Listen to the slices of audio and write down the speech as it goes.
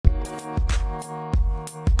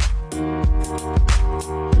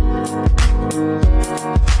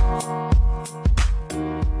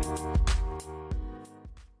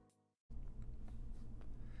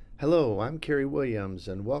I'm Kerry Williams,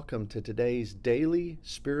 and welcome to today's Daily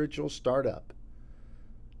Spiritual Startup.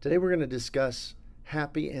 Today we're going to discuss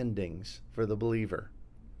happy endings for the believer.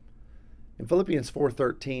 In Philippians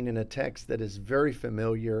 4:13, in a text that is very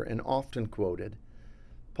familiar and often quoted,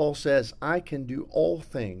 Paul says, "I can do all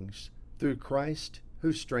things through Christ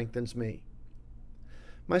who strengthens me."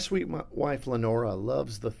 My sweet wife Lenora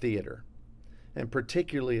loves the theater, and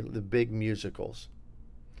particularly the big musicals.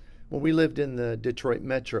 When we lived in the Detroit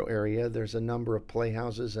metro area, there's a number of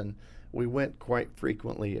playhouses, and we went quite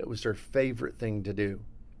frequently. It was her favorite thing to do.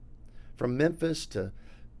 From Memphis to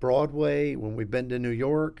Broadway, when we've been to New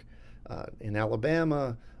York, in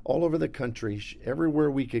Alabama, all over the country, everywhere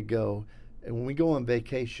we could go. And when we go on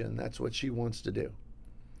vacation, that's what she wants to do.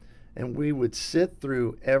 And we would sit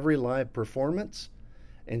through every live performance,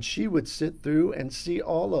 and she would sit through and see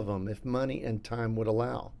all of them if money and time would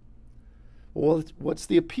allow. Well, what's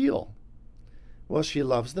the appeal? Well, she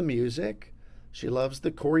loves the music, she loves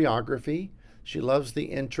the choreography, she loves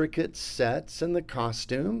the intricate sets and the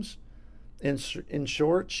costumes. In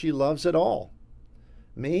short, she loves it all.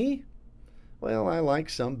 Me? Well, I like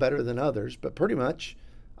some better than others, but pretty much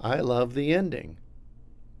I love the ending.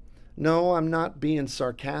 No, I'm not being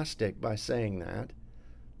sarcastic by saying that.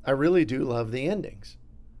 I really do love the endings.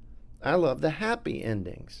 I love the happy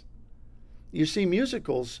endings. You see,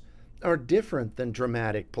 musicals are different than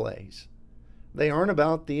dramatic plays. They aren't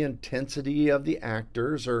about the intensity of the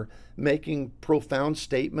actors or making profound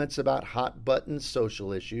statements about hot-button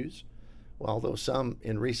social issues, although some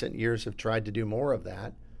in recent years have tried to do more of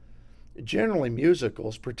that. Generally,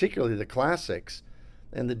 musicals, particularly the classics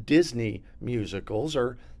and the Disney musicals,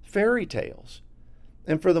 are fairy tales.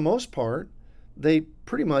 And for the most part, they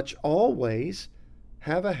pretty much always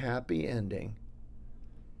have a happy ending.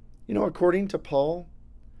 You know, according to Paul,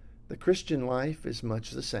 the Christian life is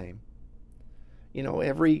much the same. You know,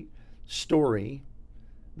 every story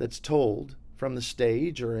that's told from the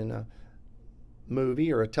stage or in a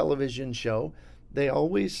movie or a television show, they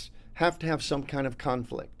always have to have some kind of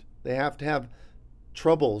conflict. They have to have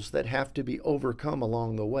troubles that have to be overcome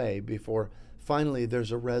along the way before finally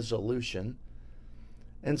there's a resolution.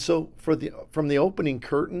 And so from the opening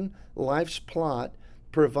curtain, life's plot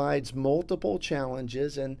provides multiple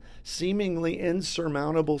challenges and seemingly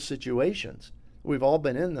insurmountable situations. We've all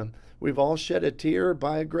been in them. We've all shed a tear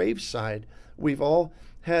by a graveside. We've all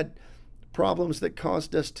had problems that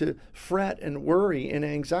caused us to fret and worry and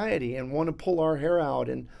anxiety and want to pull our hair out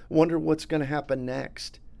and wonder what's going to happen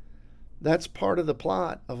next. That's part of the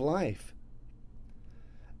plot of life.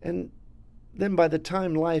 And then by the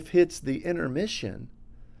time life hits the intermission,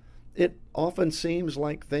 it often seems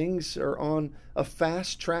like things are on a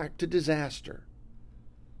fast track to disaster.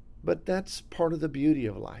 But that's part of the beauty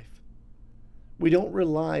of life. We don't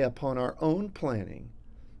rely upon our own planning,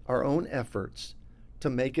 our own efforts to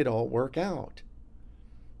make it all work out.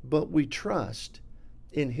 But we trust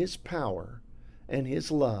in His power and His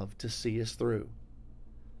love to see us through.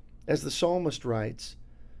 As the psalmist writes,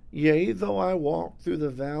 "Yea, though I walk through the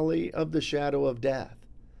valley of the shadow of death."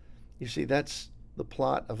 You see, that's the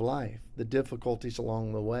plot of life, the difficulties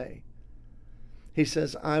along the way. He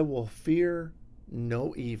says, "I will fear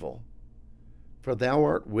no evil, for thou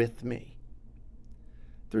art with me."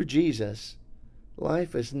 Through Jesus,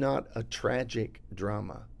 life is not a tragic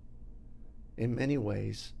drama. In many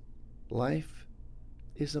ways, life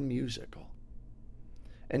is a musical.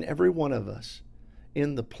 And every one of us,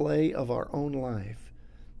 in the play of our own life,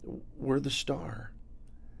 we're the star.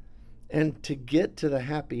 And to get to the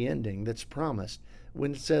happy ending that's promised,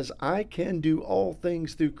 when it says, "I can do all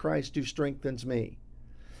things through Christ who strengthens me,"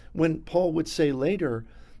 when Paul would say later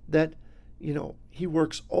that, he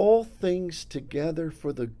works all things together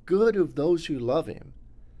for the good of those who love Him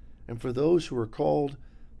and for those who are called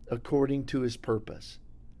according to His purpose.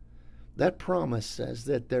 That promise says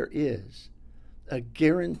that there is a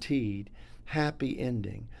guaranteed happy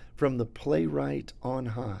ending from the playwright on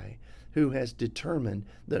high, who has determined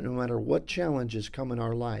that no matter what challenges come in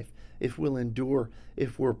our life, if we'll endure,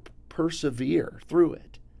 if we'll persevere through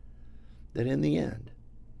it, that in the end,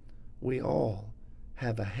 we all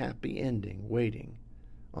have a happy ending waiting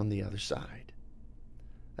on the other side.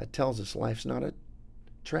 That tells us life's not a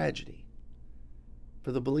tragedy.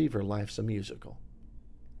 For the believer, life's a musical.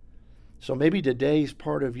 So maybe today's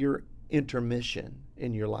part of your intermission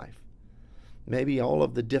in your life. Maybe all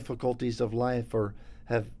of the difficulties of life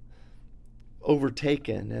have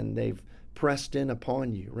overtaken and they've pressed in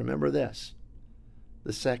upon you. Remember this: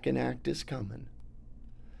 the second act is coming.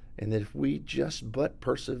 And that if we just but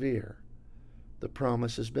persevere, the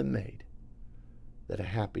promise has been made that a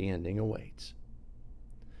happy ending awaits.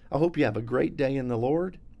 I hope you have a great day in the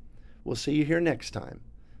Lord. We'll see you here next time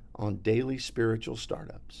on Daily Spiritual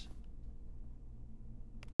Startups.